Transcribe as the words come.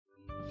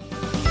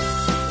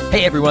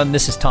Hey everyone,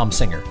 this is Tom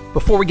Singer.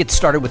 Before we get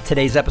started with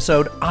today's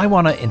episode, I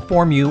want to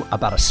inform you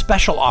about a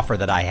special offer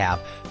that I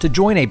have to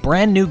join a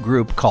brand new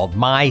group called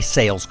My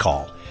Sales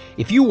Call.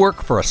 If you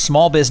work for a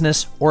small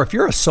business or if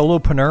you're a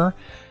solopreneur,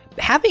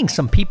 having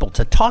some people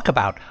to talk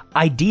about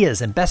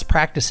ideas and best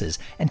practices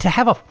and to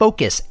have a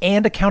focus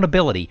and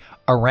accountability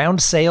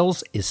around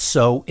sales is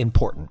so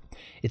important.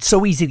 It's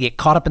so easy to get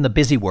caught up in the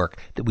busy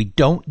work that we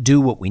don't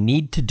do what we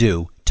need to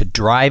do to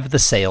drive the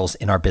sales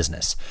in our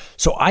business.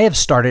 So I have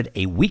started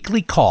a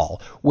weekly call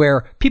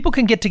where people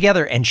can get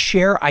together and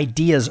share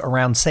ideas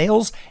around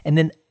sales and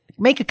then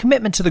make a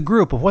commitment to the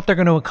group of what they're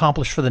going to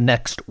accomplish for the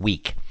next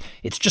week.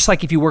 It's just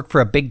like if you work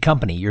for a big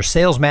company, your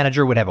sales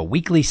manager would have a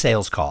weekly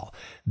sales call.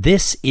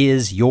 This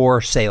is your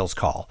sales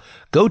call.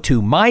 Go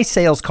to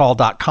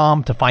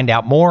mysalescall.com to find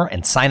out more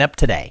and sign up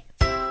today.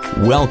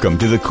 Welcome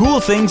to the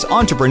Cool Things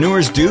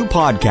Entrepreneurs Do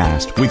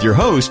podcast with your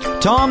host,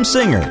 Tom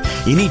Singer.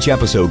 In each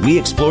episode, we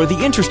explore the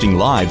interesting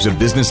lives of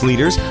business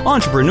leaders,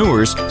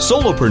 entrepreneurs,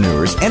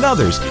 solopreneurs, and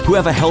others who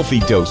have a healthy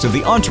dose of the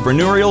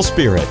entrepreneurial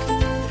spirit.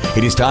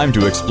 It is time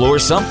to explore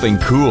something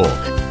cool.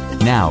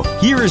 Now,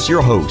 here is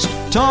your host,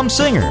 Tom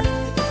Singer.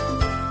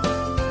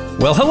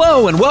 Well,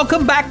 hello and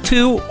welcome back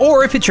to,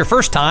 or if it's your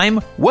first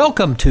time,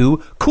 welcome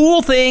to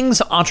Cool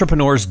Things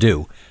Entrepreneurs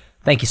Do.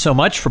 Thank you so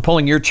much for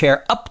pulling your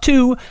chair up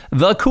to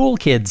the cool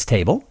kids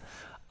table.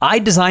 I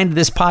designed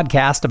this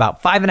podcast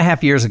about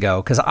 5.5 years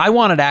ago because I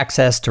wanted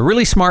access to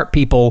really smart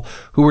people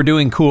who were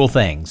doing cool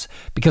things,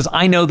 because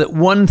I know that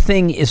one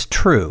thing is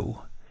true,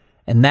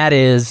 and that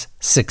is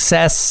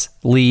success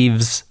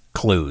leaves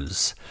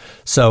clues.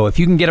 So if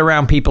you can get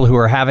around people who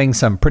are having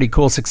some pretty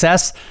cool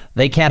success,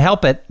 they can't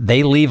help it.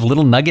 They leave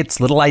little nuggets,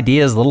 little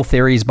ideas, little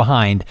theories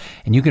behind,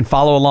 and you can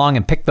follow along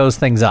and pick those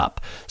things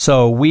up.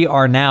 So we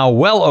are now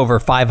well over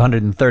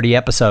 530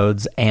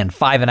 episodes and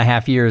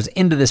 5.5 years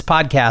into this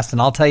podcast.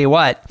 And I'll tell you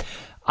what,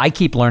 I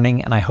keep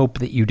learning, and I hope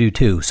that you do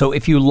too. So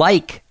if you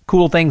like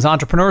Cool Things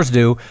Entrepreneurs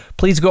Do,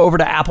 please go over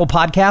to Apple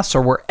Podcasts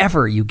or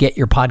wherever you get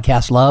your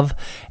podcast love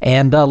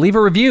and leave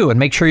a review and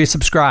make sure you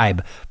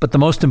subscribe. But the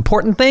most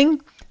important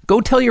thing,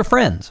 go tell your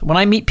friends. When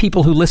I meet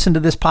people who listen to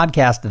this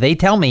podcast, they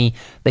tell me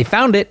they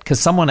found it because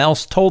someone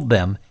else told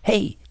them,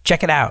 hey,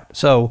 check it out.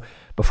 So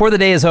before the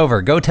day is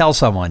over, go tell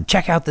someone,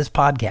 check out this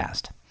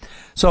podcast.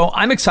 So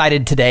I'm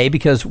excited today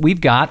because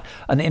we've got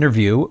an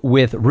interview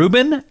with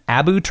Ruben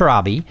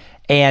Abu-Turabi,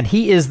 and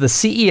he is the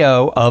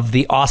CEO of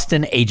the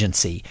Austin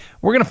Agency.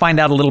 We're going to find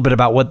out a little bit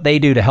about what they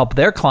do to help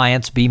their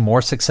clients be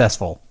more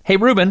successful. Hey,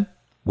 Ruben,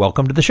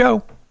 welcome to the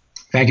show.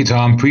 Thank you,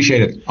 Tom.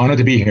 Appreciate it. Honored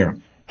to be here.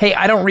 Hey,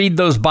 I don't read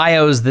those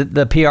bios that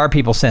the PR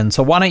people send,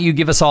 so why don't you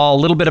give us all a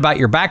little bit about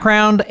your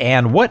background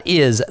and what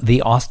is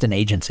the Austin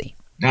Agency?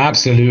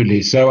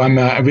 Absolutely. So I'm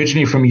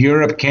originally from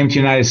Europe, came to the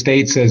United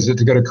States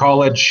to go to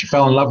college,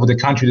 fell in love with the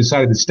country,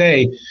 decided to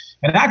stay.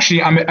 And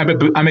actually, I'm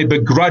a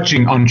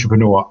begrudging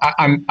entrepreneur.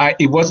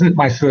 It wasn't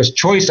my first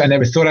choice. I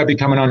never thought I'd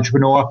become an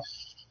entrepreneur,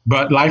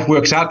 but life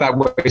works out that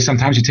way.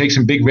 Sometimes you take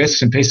some big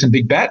risks and pay some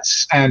big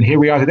bets. And here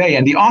we are today.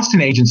 And the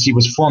Austin Agency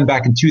was formed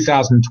back in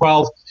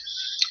 2012.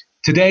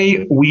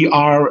 Today, we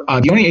are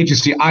the only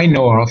agency I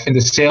know of in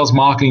the sales,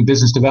 marketing,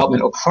 business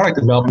development, or product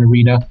development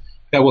arena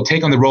that will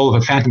take on the role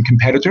of a phantom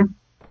competitor.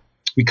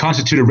 We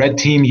constitute a red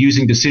team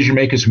using decision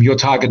makers from your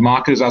target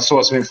market as our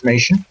source of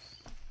information.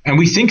 And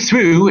we think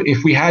through,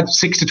 if we had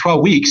 6 to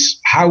 12 weeks,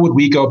 how would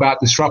we go about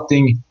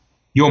disrupting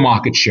your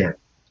market share?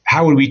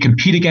 How would we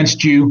compete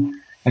against you?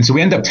 And so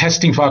we end up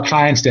testing for our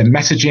clients their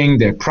messaging,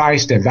 their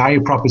price, their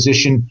value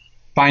proposition,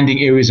 finding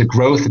areas of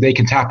growth that they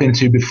can tap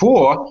into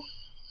before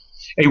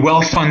a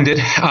well-funded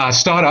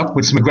startup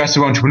with some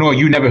aggressive entrepreneur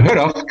you never heard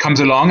of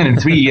comes along and in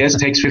 3 years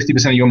takes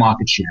 50% of your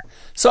market share.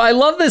 So I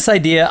love this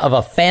idea of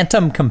a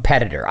phantom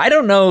competitor. I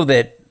don't know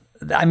that,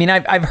 I mean,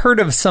 I've heard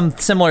of some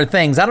similar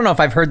things. I don't know if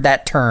I've heard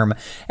that term.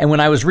 And when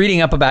I was reading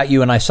up about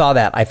you and I saw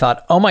that, I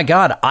thought, oh my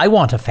God, I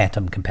want a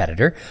phantom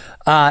competitor.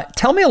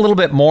 Tell me a little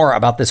bit more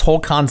about this whole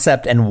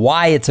concept and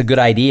why it's a good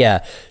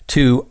idea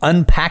to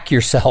unpack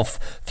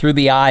yourself through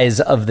the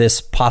eyes of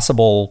this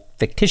possible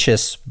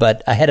fictitious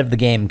but ahead of the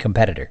game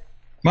competitor.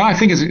 Well, I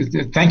think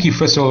thank you,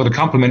 first of all, for the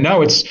compliment.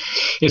 No, it's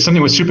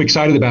something we're super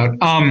excited about.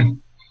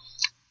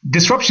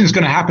 Disruption is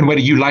going to happen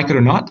whether you like it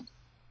or not.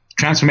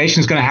 Transformation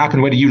is going to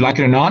happen whether you like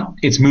it or not.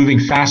 It's moving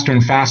faster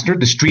and faster.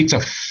 The streets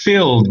are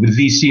filled with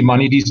VC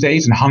money these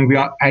days and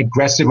hungry,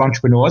 aggressive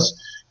entrepreneurs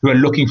who are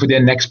looking for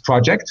their next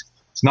project.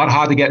 It's not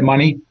hard to get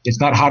money. It's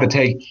not hard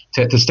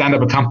to stand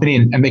up a company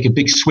and make a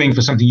big swing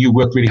for something you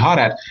work really hard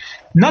at.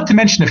 Not to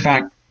mention the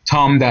fact,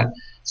 Tom, that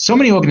so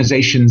many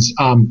organizations,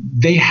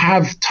 they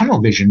have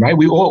tunnel vision, right?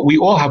 We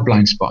all have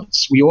blind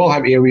spots. We all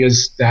have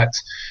areas that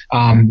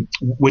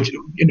which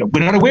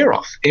we're not aware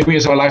of,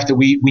 areas of our life that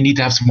we need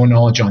to have some more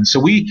knowledge on. So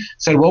we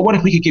said, well, what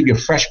if we could give you a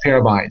fresh pair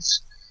of eyes?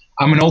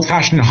 I'm an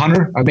old-fashioned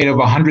hunter. I've made over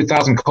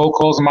 100,000 cold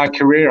calls in my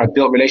career. I've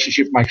built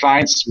relationships with my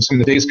clients with some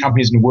of the biggest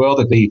companies in the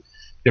world at the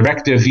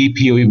director,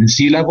 VP, or even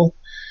C-level.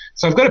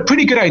 So I've got a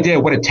pretty good idea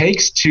of what it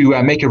takes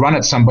to make a run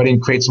at somebody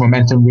and create some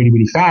momentum really,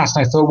 really fast.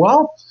 And I thought,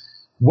 well,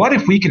 what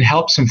if we can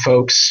help some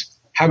folks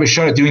have a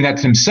shot at doing that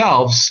to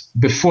themselves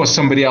before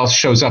somebody else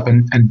shows up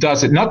and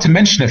does it. Not to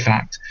mention the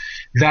fact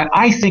that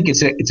I think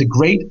it's a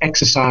great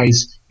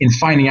exercise in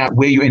finding out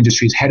where your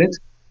industry is headed,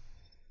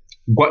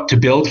 what to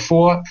build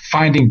for,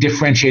 finding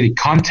differentiated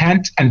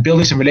content, and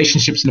building some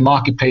relationships in the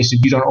marketplace that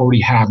you don't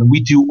already have. And we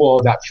do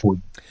all that for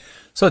you.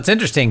 So it's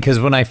interesting because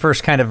when I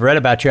first kind of read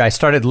about you, I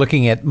started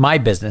looking at my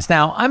business.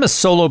 Now, I'm a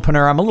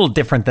solopreneur. I'm a little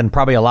different than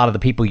probably a lot of the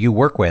people you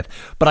work with,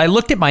 but I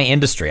looked at my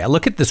industry. I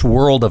look at this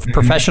world of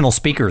professional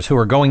speakers who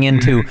are going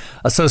into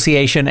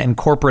association and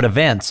corporate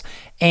events,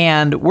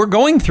 and we're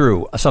going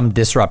through some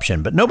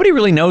disruption, but nobody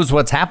really knows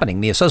what's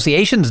happening. The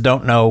associations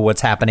don't know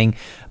what's happening.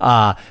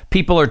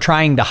 People are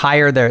trying to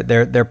hire.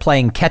 They're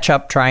playing catch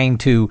up, trying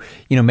to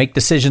make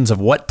decisions of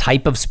what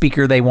type of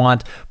speaker they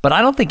want. But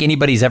I don't think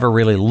anybody's ever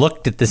really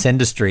looked at this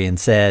industry and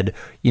said,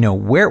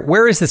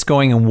 where is this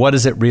going and what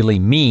does it really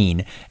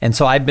mean? And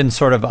so I've been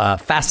sort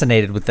of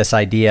fascinated with this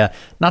idea,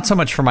 not so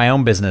much for my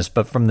own business,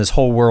 but from this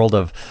whole world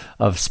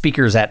of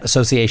speakers at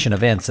association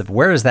events, of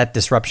where is that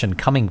disruption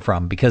coming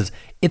from? Because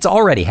it's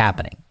already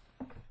happening.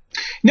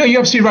 No,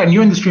 you're absolutely right. In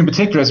your industry in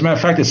particular, as a matter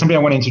of fact, there's somebody I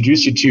want to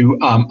introduce you to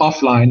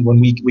offline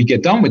when we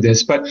get done with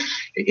this. But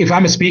if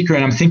I'm a speaker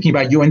and I'm thinking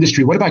about your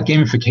industry, what about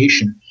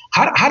gamification?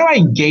 How do I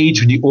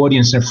engage with the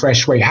audience in a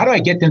fresh way? How do I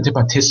get them to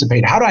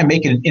participate? How do I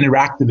make it an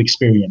interactive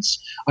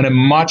experience on a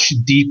much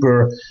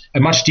deeper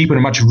and a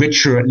much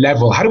richer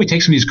level? How do we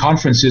take some of these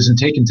conferences and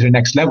take them to the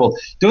next level?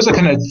 Those are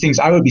kind of the things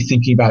I would be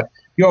thinking about.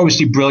 You're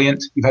obviously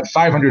brilliant. You've had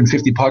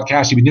 550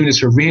 podcasts. You've been doing this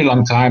for a really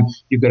long time.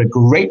 You've got a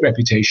great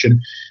reputation.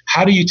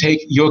 How do you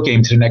take your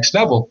game to the next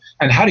level?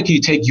 And how can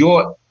you take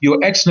your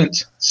excellent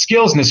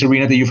skills in this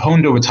arena that you've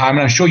honed over time?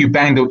 And I'm sure you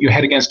banged your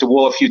head against the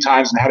wall a few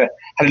times and had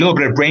a little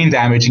bit of brain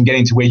damage in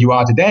getting to where you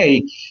are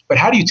today. But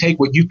how do you take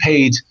what you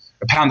paid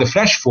a pound of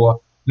flesh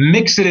for,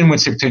 mix it in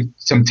with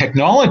some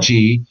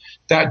technology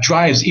that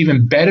drives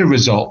even better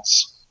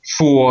results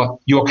for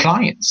your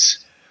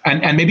clients?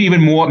 And maybe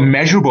even more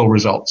measurable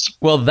results.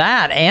 Well,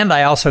 that, and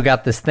I also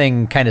got this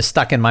thing kind of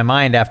stuck in my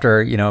mind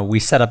after, we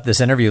set up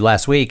this interview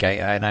last week,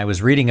 and I was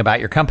reading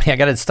about your company. I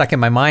got it stuck in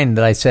my mind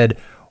that I said,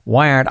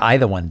 why aren't I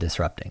the one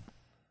disrupting?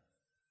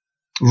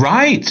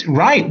 Right.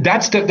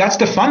 That's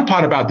the fun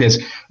part about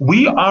this.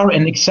 We are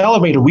an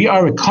accelerator. We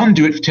are a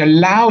conduit to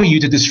allow you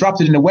to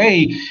disrupt it in a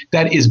way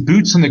that is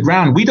boots on the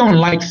ground. We don't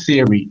like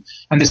theory.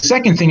 And the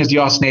second thing as the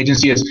Austin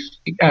agency is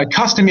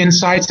custom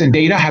insights and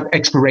data have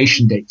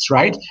expiration dates,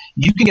 right?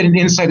 You can get an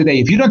insight today.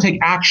 If you don't take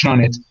action on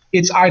it,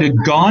 it's either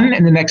gone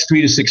in the next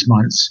 3 to 6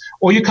 months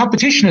or your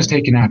competition has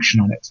taken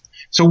action on it.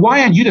 So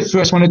why aren't you the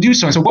first one to do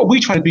so? And so what we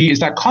try to be is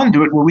that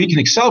conduit where we can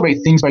accelerate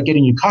things by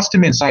getting you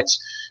custom insights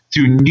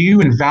through new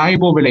and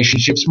valuable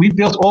relationships. We've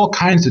built all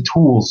kinds of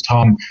tools,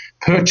 Tom,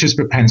 purchase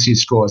propensity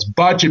scores,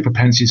 budget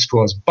propensity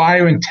scores,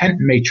 buyer intent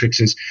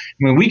matrices.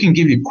 I mean, we can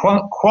give you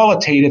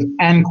qualitative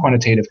and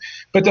quantitative.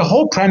 But the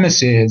whole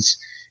premise is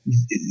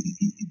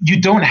you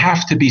don't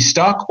have to be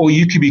stuck, or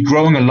you could be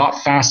growing a lot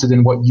faster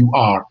than what you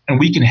are. And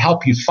we can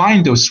help you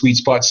find those sweet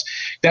spots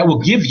that will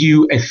give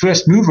you a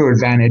first mover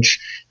advantage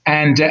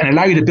and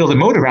allow you to build a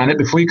moat around it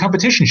before your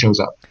competition shows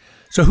up.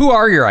 So who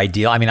are your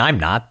ideal, I'm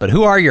not, but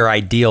who are your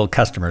ideal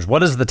customers?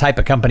 What is the type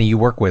of company you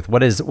work with? What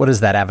does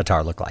that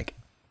avatar look like?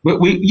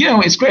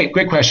 It's great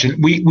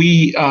question.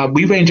 We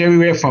range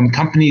everywhere from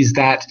companies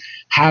that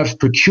have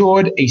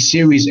procured a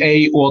Series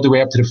A all the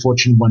way up to the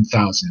Fortune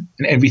 1000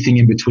 and everything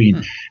in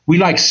between. We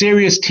like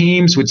serious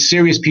teams with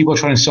serious people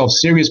trying to solve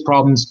serious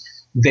problems.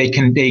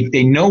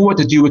 They know what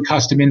to do with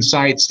custom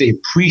insights. They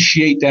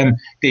appreciate them.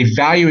 They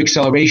value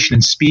acceleration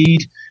and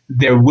speed.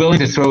 They're willing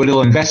to throw a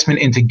little investment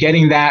into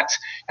getting that,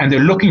 and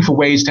they're looking for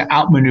ways to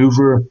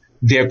outmaneuver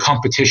their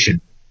competition.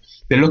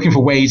 They're looking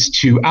for ways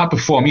to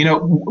outperform.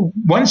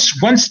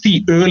 Once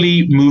the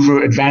early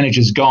mover advantage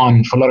is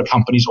gone for a lot of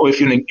companies, or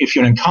if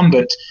you're an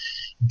incumbent,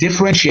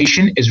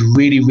 differentiation is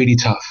really, really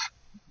tough.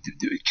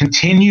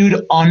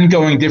 Continued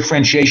ongoing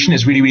differentiation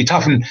is really, really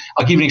tough. And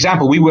I'll give you an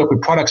example. We work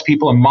with products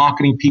people and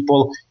marketing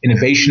people,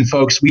 innovation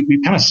folks. We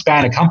kind of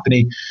span a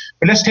company.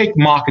 But let's take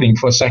marketing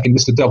for a second,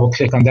 just to double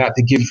click on that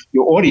to give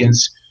your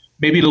audience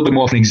maybe a little bit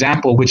more of an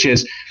example, which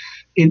is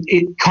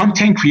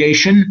content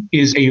creation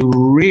is a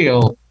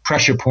real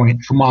pressure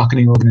point for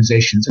marketing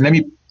organizations. And let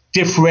me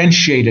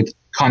differentiate it: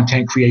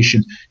 content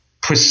creation.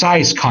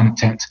 Precise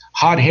content,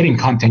 hard-hitting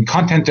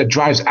content that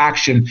drives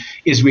action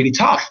is really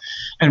tough.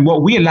 And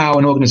what we allow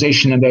an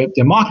organization and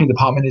their marketing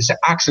department is to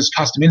access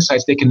custom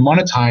insights they can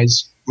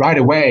monetize right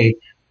away,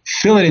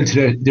 fill it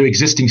into their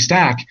existing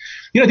stack.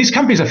 These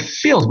companies are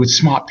filled with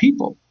smart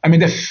people. I mean,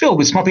 they're filled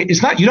with smart people.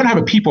 You don't have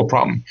a people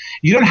problem.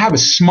 You don't have a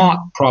smart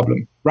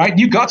problem, right?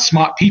 You got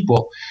smart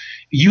people.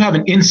 You have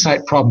an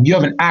insight problem. You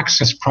have an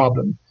access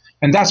problem.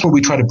 And that's what we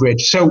try to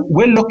bridge. So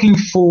we're looking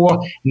for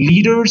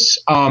leaders,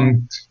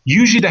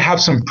 usually to have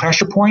some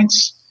pressure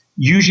points,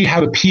 usually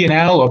have a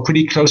P&L or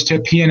pretty close to a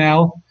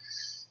P&L,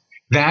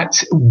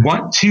 that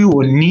want to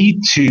or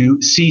need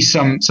to see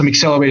some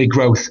accelerated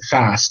growth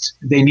fast.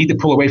 They need to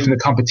pull away from the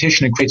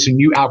competition and create some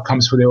new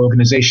outcomes for their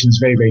organizations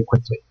very, very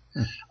quickly.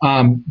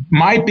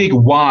 My big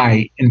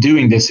why in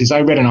doing this is I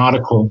read an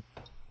article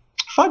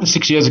 5 or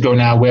 6 years ago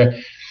now, where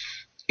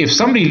if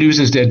somebody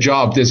loses their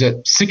job, there's a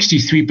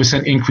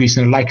 63% increase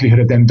in the likelihood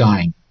of them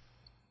dying,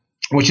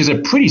 which is a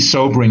pretty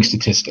sobering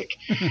statistic.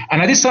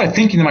 And I just started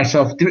thinking to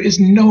myself, there is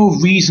no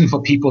reason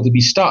for people to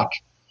be stuck.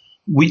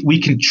 We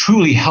can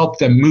truly help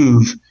them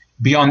move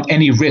beyond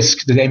any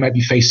risk that they might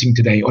be facing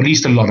today, or at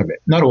least a lot of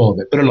it. Not all of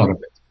it, but a lot of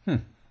it.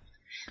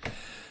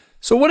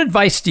 So what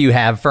advice do you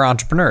have for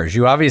entrepreneurs?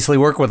 You obviously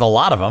work with a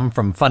lot of them,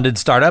 from funded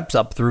startups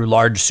up through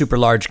large, super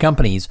large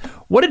companies.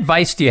 What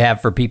advice do you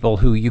have for people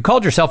who, you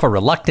called yourself a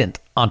reluctant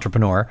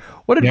entrepreneur.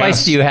 What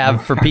advice do you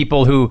have for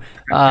people who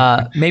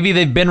maybe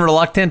they've been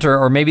reluctant,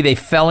 or maybe they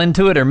fell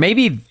into it, or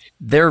maybe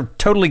they're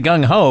totally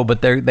gung-ho,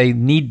 but they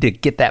need to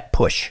get that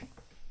push?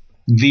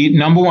 The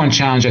number one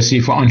challenge I see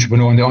for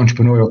entrepreneur and the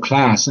entrepreneurial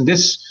class, and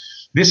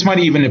this might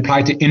even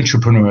apply to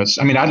intrapreneurs.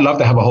 I mean, I'd love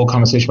to have a whole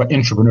conversation about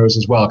intrapreneurs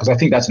as well, because I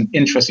think that's an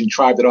interesting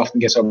tribe that often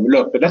gets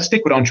overlooked. But let's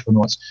stick with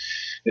entrepreneurs.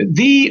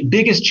 The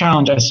biggest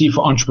challenge I see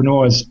for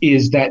entrepreneurs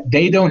is that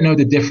they don't know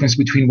the difference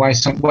between what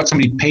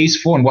somebody pays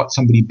for and what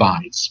somebody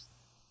buys.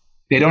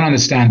 They don't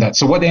understand that.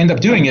 So what they end up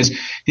doing is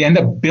they end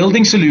up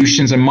building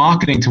solutions and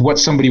marketing to what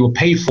somebody will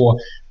pay for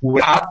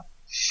without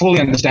fully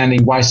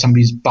understanding why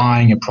somebody's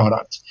buying a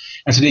product.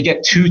 And so they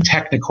get too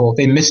technical.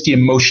 They miss the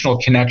emotional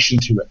connection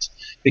to it.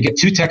 They get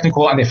too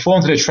technical and they fall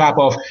into the trap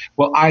of,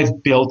 well,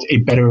 I've built a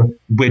better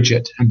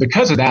widget. And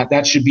because of that,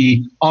 that should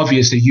be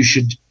obvious that you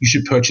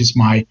should purchase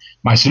my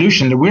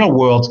solution. In the real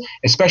world,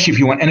 especially if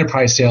you want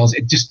enterprise sales,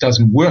 it just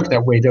doesn't work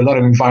that way. There are a lot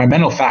of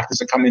environmental factors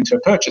that come into a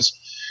purchase.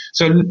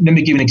 So let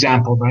me give you an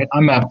example, right?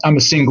 I'm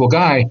a single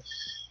guy.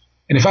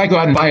 And if I go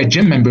out and buy a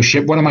gym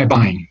membership, what am I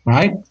buying,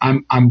 right?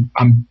 What am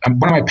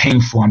I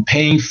paying for? I'm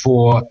paying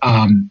for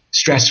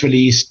stress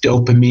release,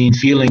 dopamine,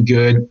 feeling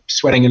good,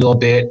 sweating a little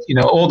bit,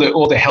 all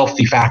the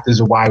healthy factors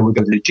of why we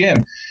go to the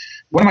gym.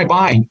 What am I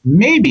buying?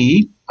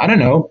 Maybe, I don't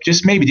know,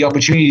 just maybe the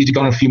opportunity to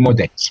go on a few more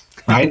dates,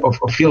 right? Or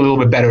feel a little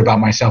bit better about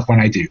myself when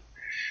I do.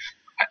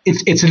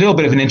 It's a little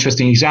bit of an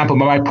interesting example,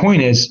 but my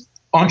point is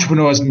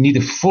entrepreneurs need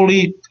to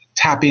fully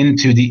tap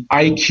into the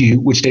IQ,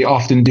 which they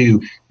often do,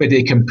 but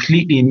they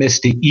completely miss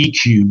the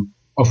EQ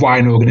of why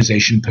an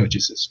organization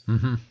purchases.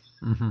 Mm-hmm.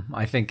 Mm-hmm.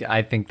 I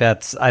think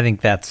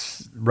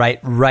that's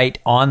right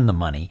on the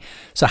money.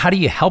 So how do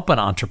you help an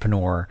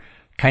entrepreneur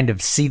kind of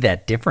see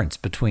that difference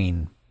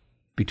between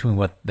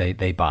what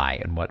they buy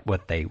and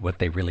what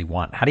they really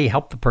want? How do you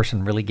help the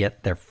person really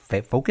get their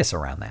focus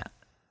around that?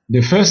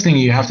 The first thing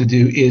you have to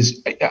do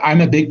is,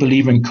 I'm a big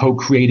believer in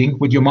co-creating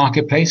with your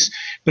marketplace.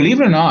 Believe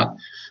it or not,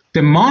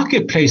 the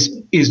marketplace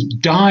is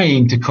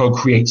dying to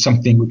co-create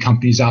something with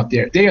companies out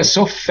there. They are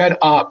so fed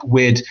up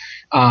with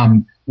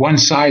one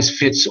size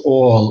fits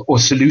all, or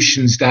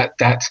solutions that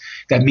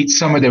meet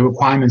some of their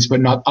requirements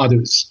but not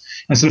others.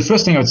 And so the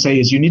first thing I would say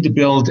is you need to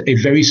build a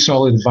very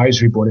solid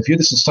advisory board. If you're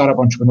just a startup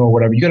entrepreneur or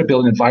whatever, you got to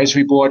build an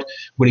advisory board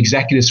with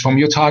executives from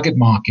your target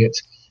market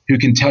who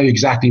can tell you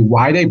exactly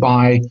why they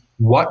buy,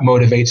 what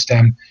motivates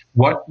them,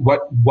 what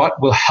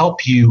will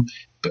help you,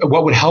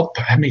 what would help.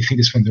 Let me think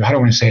this one through. How do I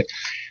want to say it?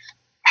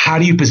 How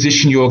do you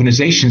position your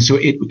organization so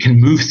it can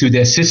move through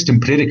their system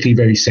politically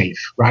very safe,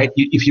 right?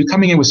 If you're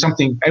coming in with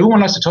something,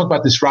 everyone likes to talk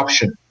about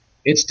disruption.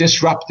 It's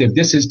disruptive.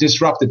 This is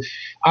disruptive.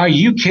 Are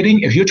you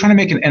kidding? If you're trying to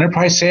make an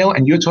enterprise sale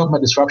and you're talking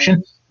about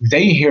disruption,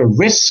 they hear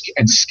risk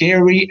and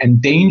scary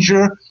and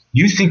danger.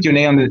 You think you're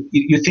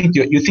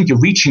you think you're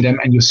reaching them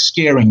and you're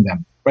scaring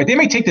them, right? They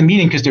may take the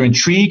meeting because they're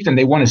intrigued and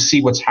they want to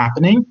see what's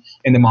happening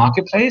in the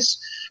marketplace,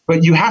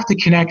 but you have to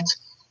connect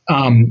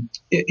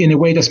in a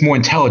way that's more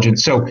intelligent.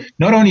 So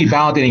not only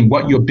validating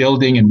what you're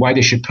building and why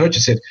they should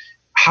purchase it,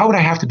 how would I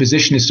have to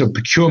position it so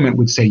procurement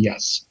would say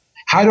yes?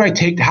 How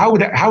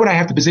would I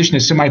have to position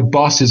it so my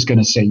boss is going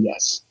to say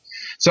yes?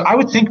 So I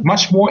would think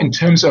much more in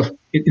terms of,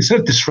 instead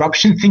of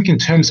disruption, think in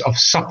terms of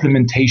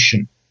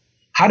supplementation.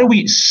 How do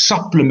we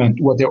supplement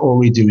what they're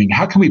already doing?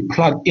 How can we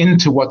plug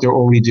into what they're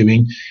already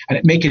doing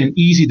and make it an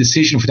easy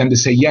decision for them to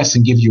say yes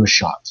and give you a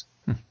shot?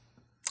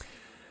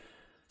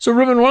 So,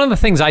 Ruben, one of the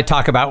things I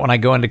talk about when I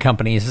go into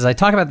companies is I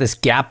talk about this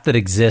gap that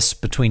exists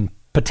between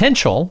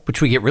potential,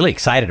 which we get really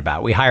excited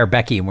about. We hire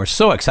Becky and we're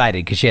so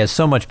excited because she has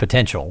so much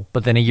potential,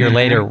 but then a year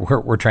later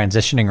we're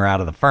transitioning her out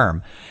of the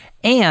firm,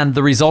 and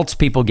the results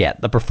people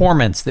get, the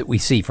performance that we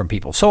see from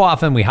people. So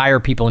often we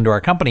hire people into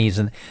our companies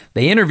and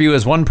they interview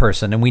as one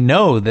person and we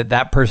know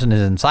that person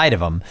is inside of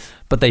them,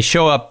 but they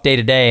show up day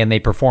to day and they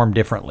perform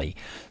differently.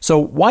 So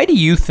why do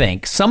you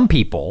think some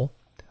people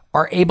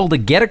are able to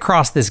get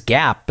across this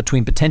gap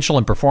between potential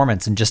and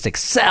performance and just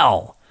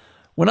excel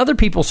when other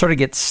people sort of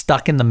get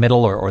stuck in the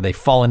middle or they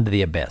fall into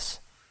the abyss?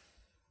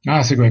 Oh,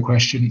 that's a great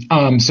question.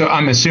 So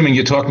I'm assuming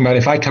you're talking about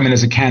if I come in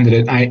as a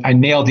candidate, I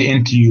nailed the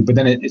interview, but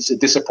then it's a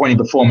disappointing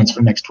performance for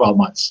the next 12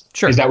 months.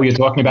 Sure. Is that what you're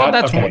talking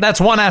about? Well, that's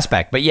one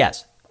aspect, but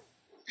yes.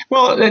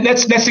 Well,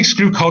 let's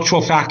exclude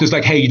cultural factors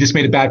like, hey, you just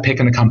made a bad pick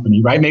on a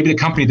company, right? Maybe the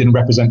company didn't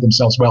represent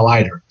themselves well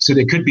either. So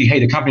there could be, hey,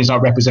 the company's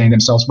not representing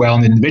themselves well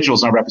and the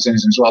individual's not representing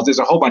themselves well. There's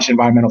a whole bunch of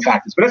environmental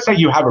factors. But let's say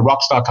you have a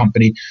rock star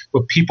company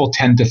where people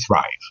tend to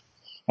thrive.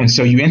 And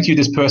so you interview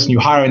this person, you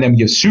hire them,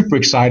 you're super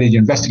excited,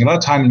 you're investing a lot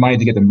of time and money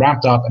to get them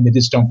ramped up, and they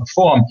just don't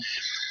perform.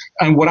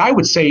 And what I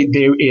would say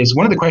there is,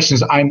 one of the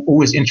questions I'm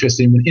always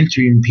interested in when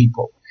interviewing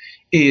people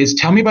is,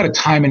 tell me about a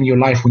time in your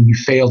life when you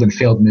failed and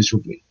failed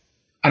miserably.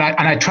 And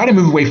I try to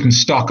move away from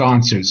stock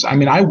answers. I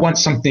mean, I want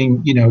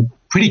something,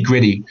 pretty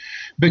gritty,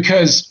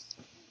 because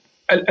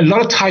a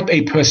lot of type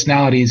A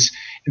personalities,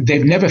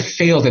 they've never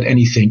failed at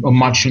anything or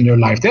much in their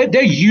life.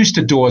 They're used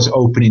to doors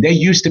opening. They're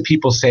used to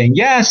people saying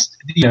yes.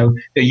 They're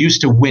used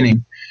to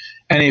winning.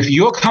 And if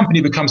your company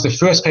becomes the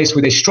first place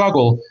where they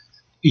struggle,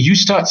 you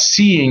start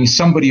seeing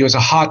somebody who has a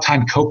hard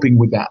time coping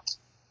with that.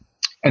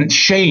 And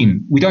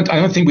shame. I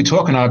don't think we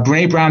talk on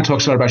Brené Brown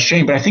talks a lot about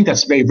shame, but I think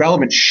that's very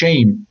relevant,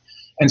 shame.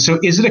 And so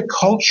is it a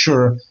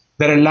culture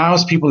that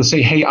allows people to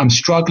say, hey, I'm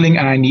struggling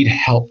and I need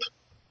help?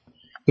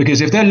 Because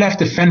if they're left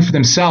to fend for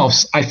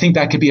themselves, I think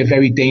that could be a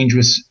very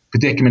dangerous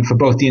predicament for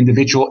both the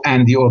individual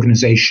and the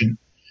organization.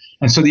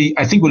 And so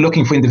I think we're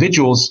looking for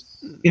individuals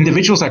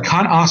that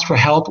can't ask for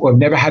help or have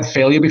never had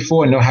failure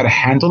before and know how to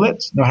handle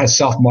it, know how to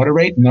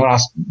self-moderate, know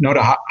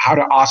how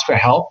to ask for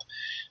help,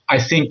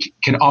 I think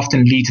can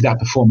often lead to that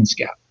performance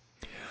gap.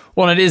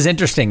 Well, it is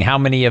interesting how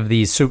many of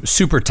these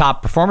super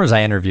top performers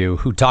I interview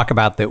who talk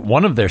about that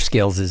one of their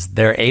skills is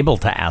they're able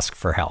to ask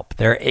for help.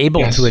 They're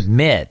able to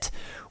admit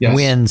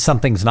when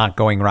something's not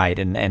going right.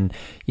 And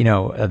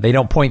they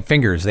don't point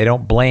fingers. They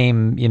don't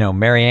blame,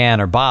 Marianne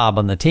or Bob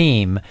on the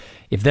team.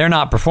 If they're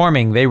not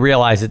performing, they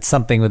realize it's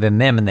something within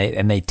them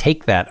and they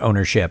take that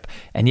ownership.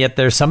 And yet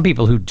there's some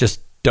people who just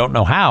don't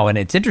know how. And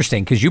it's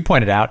interesting because you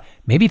pointed out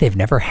maybe they've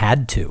never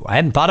had to. I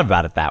hadn't thought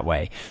about it that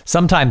way.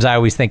 Sometimes I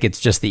always think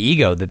it's just the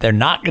ego that they're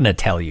not going to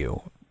tell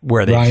you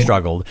where they've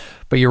struggled.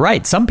 But you're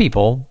right. Some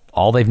people,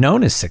 all they've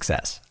known is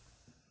success.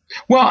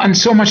 Well, and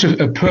so much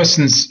of a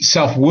person's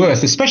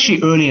self-worth,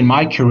 especially early in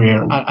my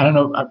career, I don't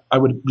know, I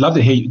would love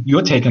to hear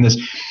your take on this.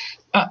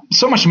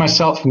 So much of my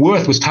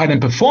self-worth was tied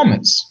in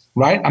performance.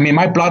 Right? I mean,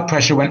 my blood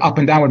pressure went up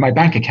and down with my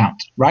bank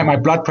account, right? My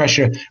blood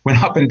pressure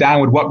went up and down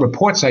with what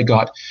reports I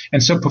got.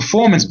 And so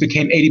performance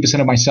became 80%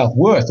 of my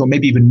self-worth, or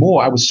maybe even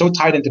more. I was so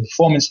tied into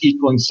performance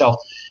equaling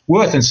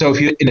self-worth. And so if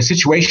you're in a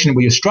situation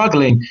where you're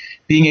struggling,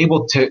 being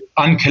able to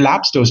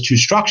uncollapse those two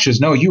structures,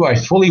 no, you are a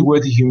fully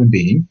worthy human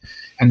being.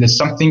 And there's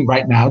something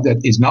right now that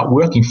is not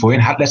working for you.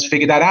 And let's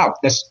figure that out.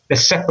 Let's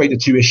separate the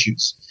two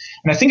issues.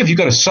 And I think if you've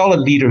got a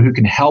solid leader who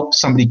can help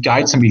somebody,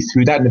 guide somebody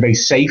through that in a very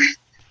safe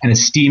and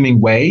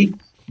esteeming way,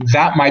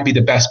 that might be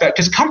the best bet,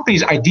 because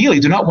companies ideally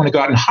do not want to go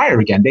out and hire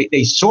again.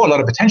 They saw a lot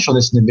of potential in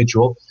this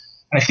individual,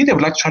 and I think they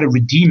would like to try to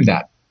redeem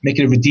that, make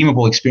it a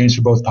redeemable experience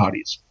for both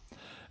parties.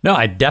 No,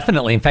 I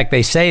definitely. In fact,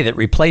 they say that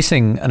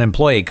replacing an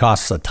employee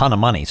costs a ton of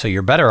money, so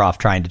you're better off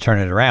trying to turn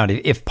it around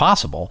if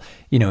possible.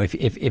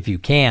 If you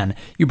can.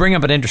 You bring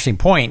up an interesting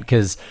point,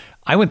 because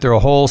I went through a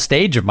whole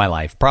stage of my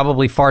life,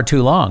 probably far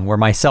too long, where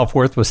my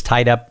self-worth was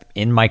tied up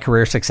in my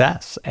career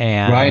success.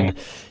 And,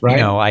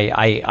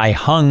 I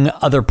hung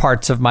other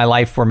parts of my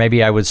life where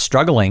maybe I was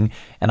struggling,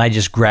 and I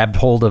just grabbed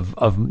hold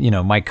of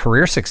my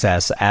career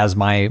success as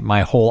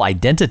my whole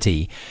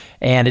identity.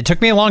 And it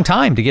took me a long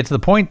time to get to the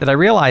point that I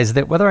realized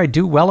that whether I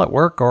do well at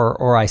work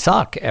or I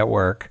suck at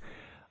work,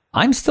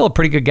 I'm still a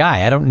pretty good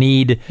guy. I don't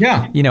need,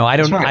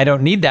 I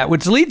don't need that,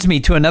 which leads me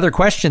to another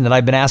question that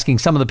I've been asking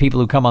some of the people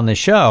who come on this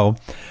show.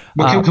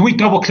 Well, can we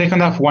double click on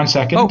that for 1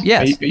 second? Oh,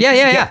 yes.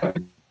 Yeah.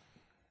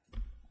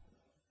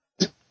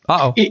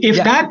 Uh-oh. If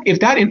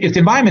the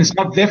environment's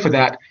not there for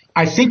that,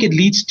 I think it can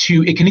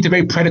lead to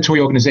very predatory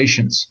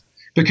organizations,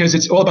 because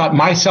it's all about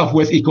my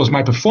self-worth equals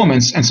my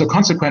performance. And so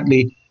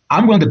consequently,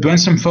 I'm willing to burn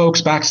some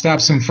folks,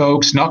 backstab some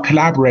folks, not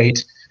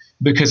collaborate,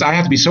 because I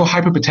have to be so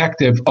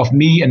hyper-protective of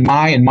me and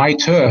my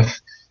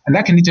turf. And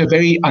that can lead to a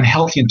very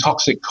unhealthy and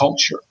toxic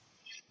culture.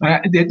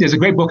 There's a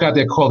great book out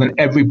there called An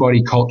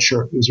Everybody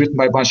Culture. It was written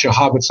by a bunch of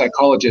Harvard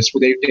psychologists,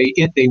 where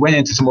they went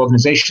into some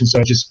organizations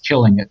that are just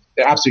killing it.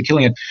 They're absolutely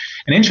killing it.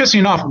 And interestingly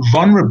enough,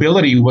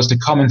 vulnerability was the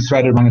common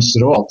thread among us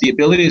at all. The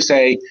ability to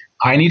say,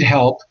 I need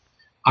help,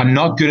 I'm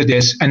not good at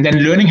this, and then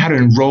learning how to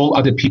enroll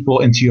other people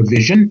into your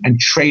vision and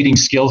trading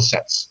skill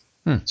sets.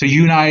 So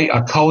you and I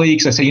are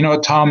colleagues. I say, you know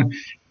what, Tom,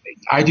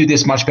 I do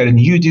this much better than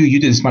you do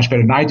this much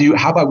better than I do.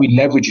 How about we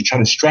leverage each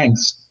other's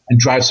strengths and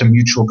drive some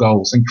mutual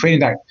goals, and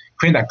creating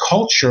that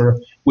culture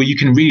where you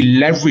can really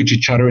leverage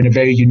each other in a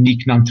very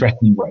unique,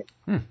 non-threatening way.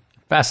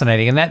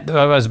 Fascinating. And that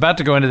I was about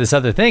to go into this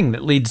other thing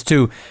that leads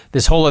to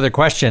this whole other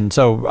question.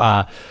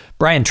 So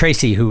Brian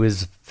Tracy, who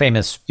is a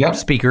famous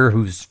speaker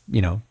who's,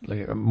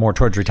 more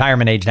towards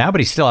retirement age now,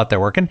 but he's still out there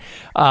working,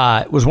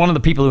 was one of the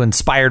people who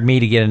inspired me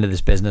to get into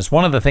this business.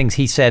 One of the things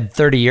he said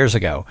 30 years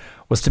ago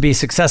was, to be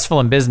successful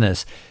in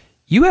business,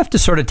 you have to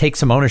sort of take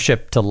some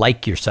ownership to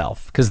like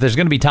yourself, because there's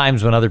going to be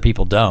times when other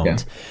people don't. Yeah.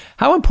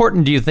 How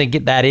important do you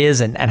think that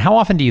is? And how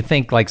often do you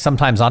think, like,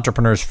 sometimes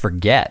entrepreneurs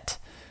forget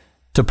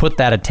to put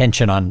that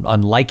attention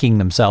on liking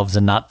themselves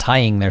and not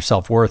tying their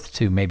self-worth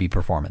to maybe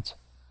performance?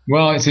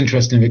 Well, it's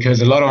interesting,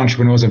 because a lot of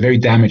entrepreneurs are very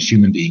damaged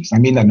human beings. I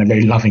mean that in a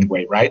very loving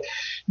way, right?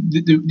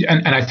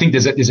 And I think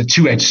there's a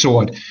two-edged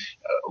sword.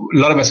 A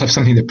lot of us have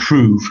something to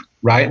prove,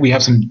 right? We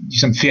have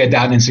some fear,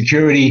 doubt, and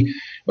insecurity,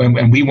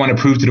 and we want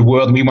to prove to the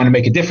world and we want to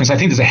make a difference. I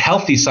think there's a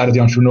healthy side of the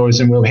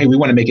entrepreneurism where, hey, we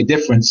want to make a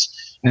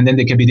difference. And then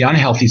there can be the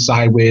unhealthy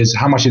side, where is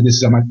how much of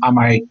this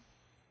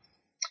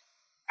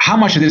how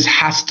much of this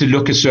has to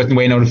look a certain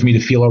way in order for me to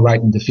feel all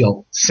right and to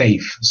feel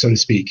safe, so to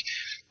speak.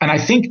 And I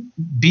think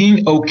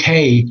being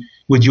okay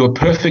with your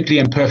perfectly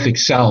imperfect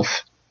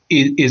self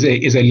is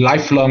a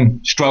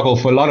lifelong struggle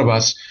for a lot of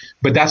us.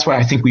 But that's why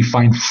I think we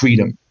find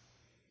freedom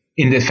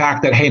in the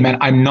fact that, hey, man,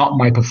 I'm not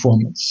my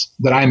performance,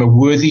 that I'm a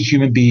worthy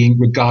human being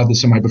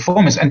regardless of my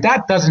performance. And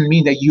that doesn't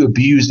mean that you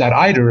abuse that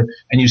either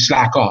and you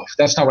slack off.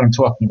 That's not what I'm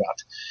talking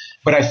about.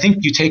 But I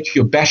think you take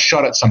your best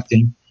shot at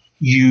something,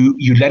 you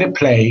let it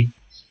play,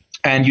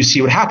 and you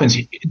see what happens.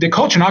 The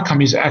culture in our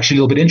company is actually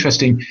a little bit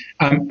interesting.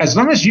 As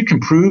long as you can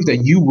prove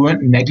that you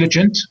weren't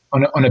negligent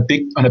on a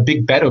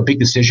big bet or a big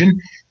decision,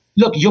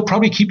 look, you'll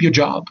probably keep your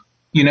job.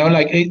 You know,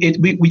 like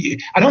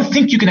I don't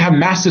think you can have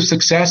massive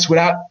success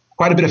without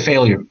quite a bit of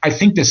failure. I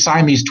think they're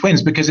Siamese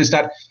twins because it's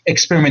that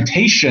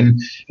experimentation.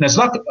 And as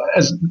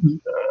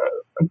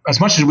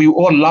much as we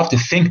all love to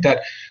think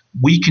that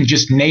we can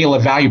just nail a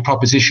value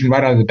proposition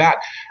right out of the bat,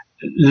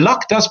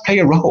 luck does play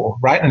a role,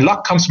 right? And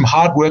luck comes from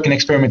hard work and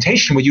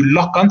experimentation, where you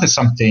lock onto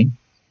something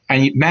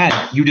and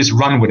you just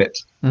run with it.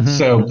 Mm-hmm.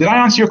 So did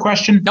I answer your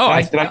question?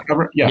 No, did I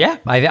cover it? Yeah,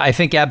 I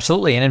think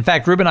absolutely. And in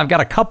fact, Ruben, I've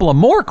got a couple of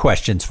more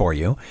questions for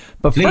you.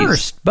 But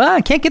first,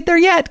 I can't get there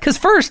yet, because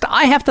first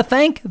I have to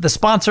thank the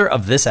sponsor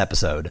of this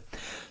episode.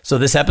 So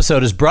this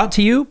episode is brought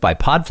to you by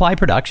Podfly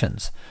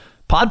Productions.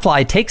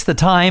 Podfly takes the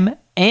time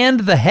and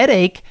the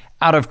headache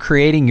out of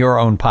creating your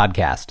own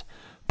podcast.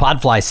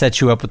 Podfly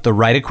sets you up with the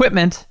right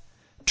equipment,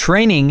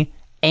 training,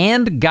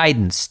 and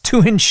guidance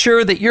to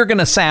ensure that you're going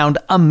to sound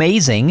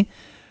amazing.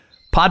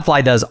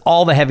 Podfly does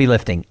all the heavy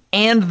lifting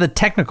and the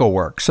technical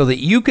work so that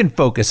you can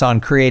focus on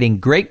creating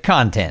great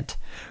content,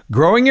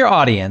 growing your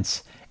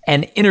audience,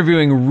 and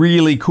interviewing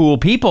really cool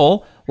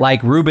people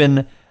like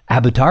Ruben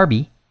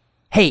Abutarbi.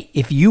 Hey,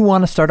 if you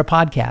want to start a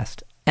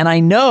podcast, and I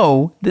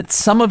know that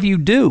some of you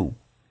do,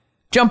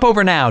 jump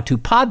over now to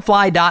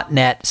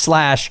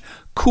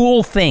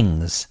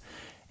podfly.net/coolthings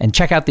and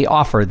check out the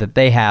offer that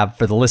they have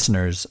for the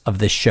listeners of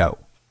this show.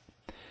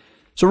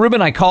 So,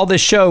 Ruben, I call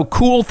this show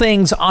Cool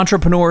Things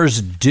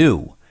Entrepreneurs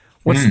Do.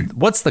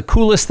 What's the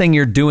coolest thing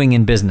you're doing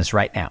in business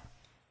right now?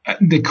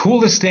 The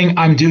coolest thing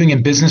I'm doing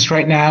in business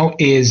right now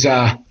is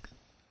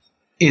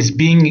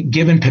being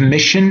given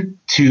permission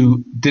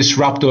to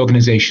disrupt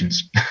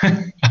organizations.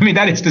 I mean,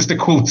 that is just the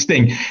coolest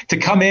thing, to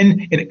come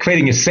in and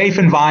creating a safe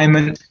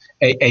environment,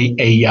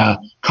 a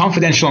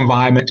confidential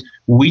environment.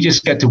 We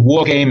just get to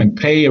war game and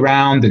play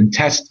around and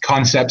test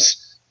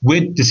concepts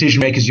with decision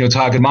makers in your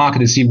target market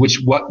to see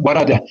what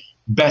are the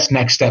best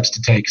next steps to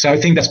take. So I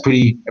think that's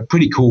pretty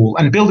cool.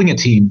 And building a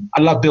team.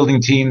 I love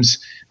building teams.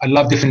 I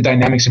love different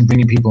dynamics and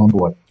bringing people on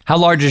board. How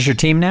large is your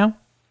team now?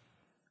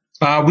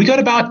 We got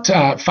about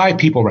 5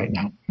 people right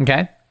now.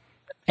 Okay.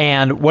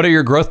 And what are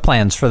your growth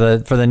plans for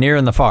the near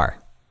and the far?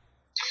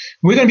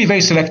 We're going to be very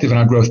selective in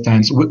our growth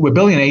plans. We're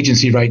building an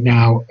agency right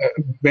now,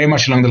 very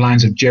much along the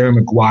lines of Jerry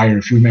Maguire,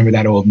 if you remember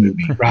that old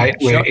movie, right?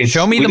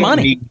 Show me the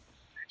money.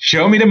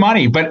 Show me the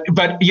money. But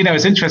you know,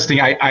 it's interesting.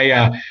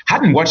 I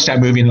hadn't watched that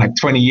movie in like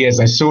 20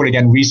 years. I saw it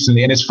again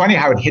recently. And it's funny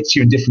how it hits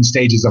you in different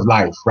stages of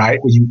life, right?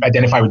 Where you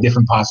identify with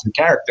different parts of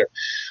the character.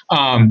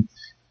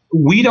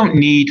 We don't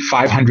need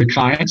 500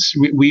 clients.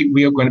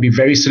 We are going to be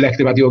very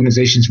selective about the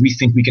organizations we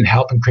think we can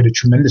help and create a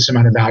tremendous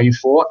amount of value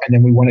for. And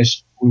then we want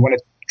to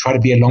try to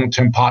be a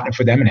long-term partner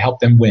for them and help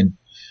them win.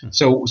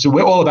 So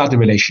we're all about the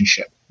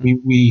relationship.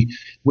 We're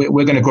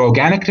going to grow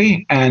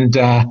organically and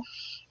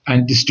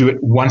just do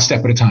it one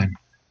step at a time.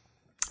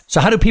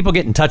 So how do people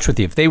get in touch with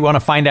you? If they want to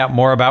find out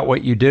more about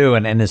what you do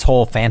and this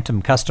whole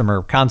phantom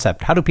customer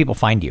concept, how do people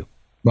find you?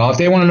 Well, if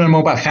they want to learn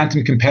more about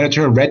Phantom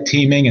Competitor, red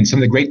teaming, and some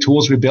of the great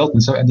tools we built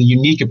and the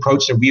unique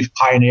approach that we've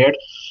pioneered,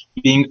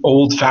 being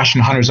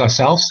old-fashioned hunters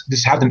ourselves,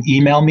 just have them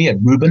email me at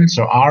Ruben,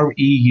 so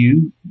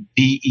REUBEN,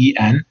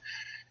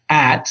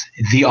 at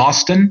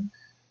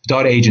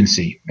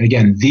theaustin.agency. And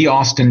again,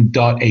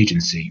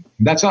 theaustin.agency.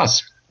 That's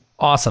us.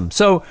 Awesome.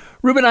 So,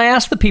 Ruben, I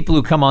asked the people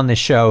who come on this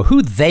show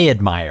who they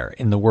admire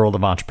in the world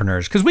of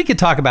entrepreneurs, because we could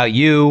talk about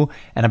you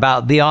and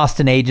about the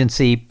Austin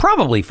Agency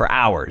probably for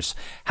hours.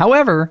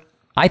 However,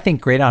 I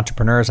think great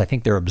entrepreneurs, I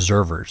think they're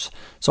observers.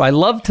 So I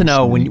love to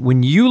know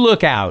when you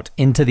look out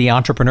into the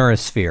entrepreneur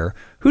sphere,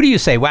 who do you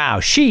say, wow,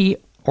 she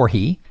or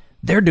he,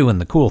 they're doing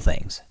the cool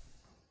things?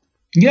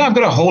 Yeah, I've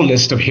got a whole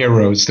list of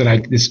heroes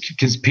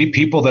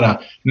people that are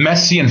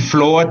messy and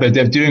flawed, but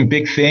they're doing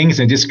big things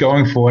and just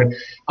going for it.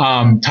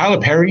 Tyler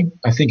Perry,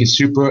 I think, is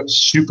super,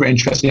 super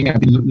interesting.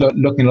 I've been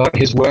looking a lot at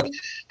his work.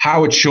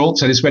 Howard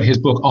Schultz, I just read his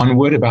book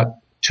Onward about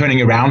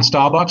turning around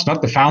Starbucks,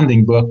 not the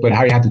founding book, but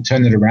how he had to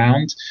turn it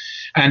around.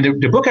 And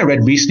the book I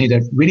read recently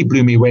that really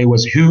blew me away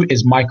was Who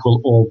is Michael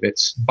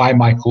Ovitz by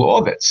Michael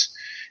Ovitz.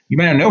 You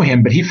may not know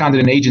him, but he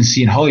founded an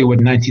agency in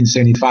Hollywood in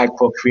 1975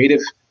 called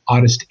Creative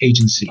Artist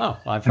Agency. Oh,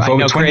 for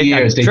over 20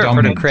 years, they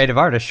dominated. Creative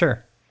artist,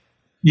 sure.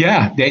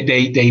 Yeah,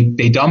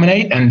 they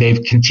dominate, and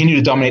they've continued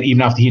to dominate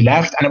even after he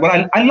left. And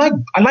what I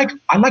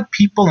like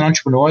people and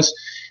entrepreneurs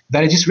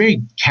that are just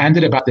very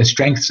candid about their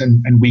strengths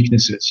and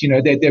weaknesses. You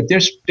know,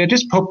 they're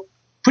just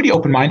pretty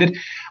open-minded.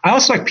 I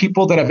also like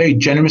people that are very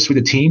generous with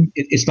the team.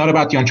 It's not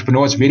about the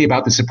entrepreneur; it's really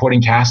about the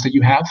supporting cast that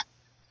you have.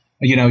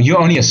 You know, you're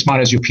only as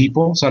smart as your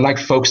people. So I like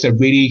folks that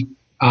really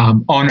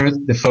honor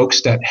the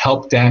folks that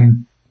help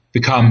them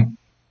become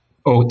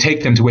or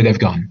take them to where they've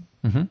gone.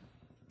 Mm-hmm.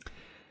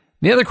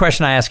 The other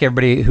question I ask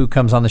everybody who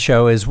comes on the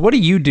show is, what do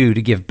you do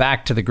to give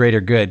back to the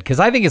greater good? Because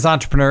I think as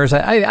entrepreneurs,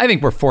 I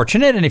think we're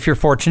fortunate. And if you're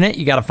fortunate,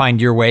 you got to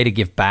find your way to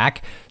give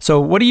back.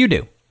 So what do you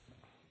do?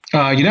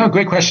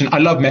 Great question. I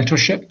love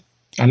mentorship.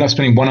 I love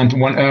spending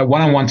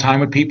one-on-one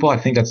time with people. I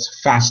think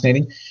that's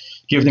fascinating.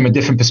 Give them a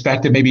different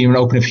perspective, maybe even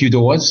open a few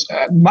doors.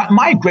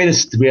 My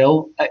greatest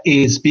thrill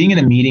is being in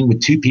a meeting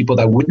with two people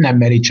that wouldn't have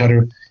met each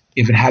other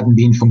if it hadn't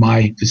been for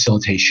my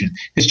facilitation.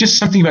 There's just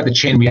something about the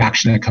chain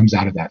reaction that comes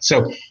out of that.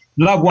 So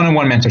love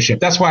one-on-one mentorship.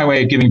 That's why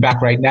we're giving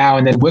back right now.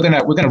 And then we're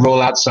gonna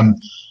roll out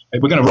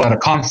a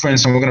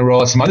conference, and we're gonna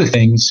roll out some other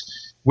things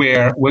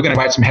where we're gonna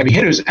invite some heavy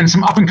hitters and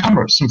some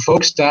up-and-comers, some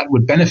folks that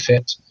would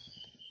benefit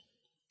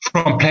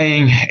from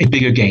playing a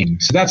bigger game.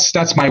 So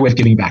that's my way of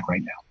giving back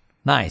right now.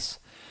 Nice.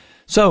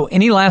 So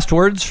any last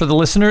words for the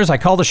listeners? I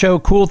call the show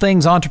Cool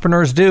Things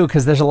Entrepreneurs Do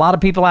because there's a lot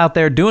of people out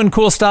there doing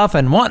cool stuff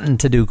and wanting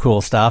to do cool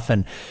stuff.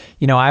 And,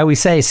 you know, I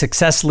always say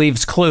success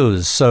leaves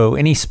clues. So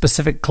any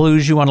specific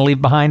clues you want to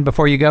leave behind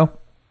before you go?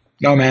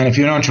 No, man. If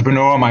you're an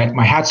entrepreneur,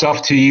 my hat's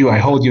off to you. I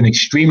hold you in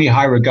extremely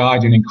high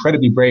regard. You're an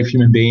incredibly brave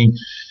human being.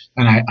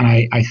 And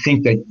I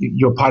think that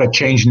you're part of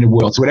changing the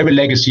world. So whatever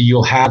legacy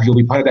you'll have, you'll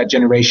be part of that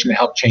generation to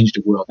help change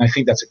the world. And I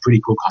think that's a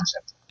pretty cool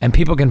concept. And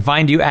people can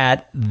find you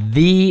at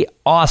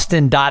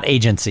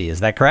theaustin.agency. Is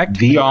that correct?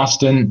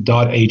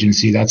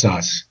 Theaustin.agency. That's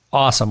us.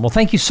 Awesome. Well,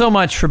 thank you so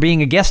much for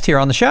being a guest here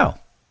on the show.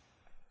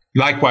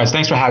 Likewise.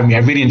 Thanks for having me. I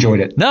really enjoyed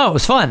it. No, it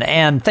was fun.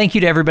 And thank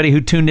you to everybody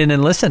who tuned in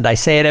and listened. I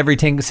say it every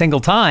single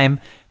time.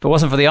 If it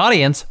wasn't for the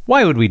audience,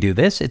 why would we do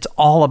this? It's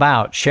all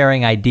about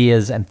sharing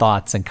ideas and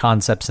thoughts and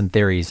concepts and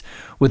theories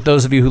with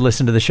those of you who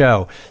listen to the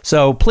show.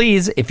 So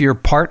please, if you're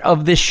part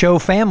of this show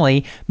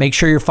family, make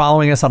sure you're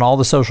following us on all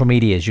the social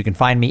medias. You can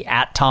find me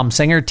at Tom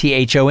Singer,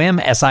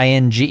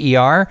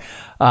 THOMSINGER,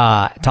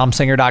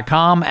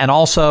 TomSinger.com, and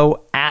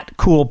also at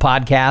Cool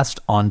Podcast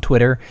on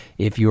Twitter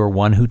if you're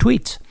one who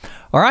tweets.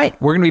 All right,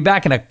 we're going to be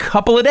back in a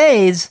couple of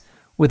days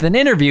with an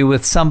interview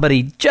with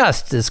somebody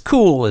just as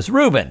cool as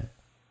Ruben.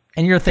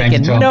 And you're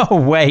thinking, no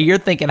way. You're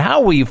thinking,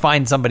 how will you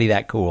find somebody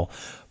that cool?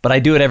 But I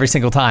do it every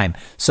single time.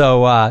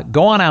 So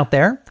go on out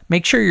there.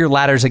 Make sure your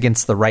ladder's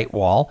against the right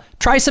wall.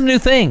 Try some new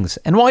things.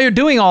 And while you're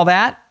doing all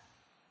that,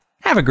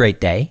 have a great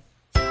day.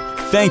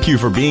 Thank you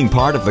for being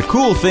part of the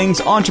Cool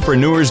Things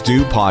Entrepreneurs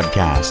Do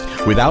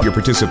podcast. Without your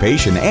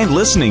participation and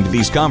listening to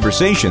these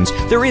conversations,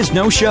 there is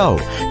no show.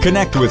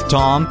 Connect with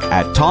Tom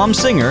at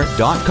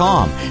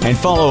TomSinger.com and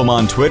follow him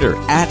on Twitter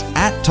at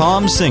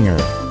TomSinger.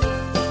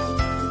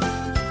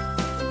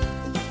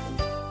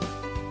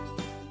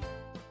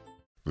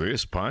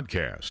 This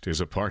podcast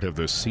is a part of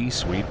the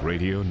C-Suite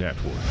Radio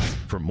Network.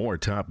 For more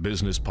top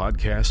business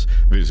podcasts,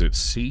 visit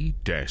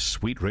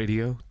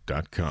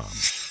c-suiteradio.com.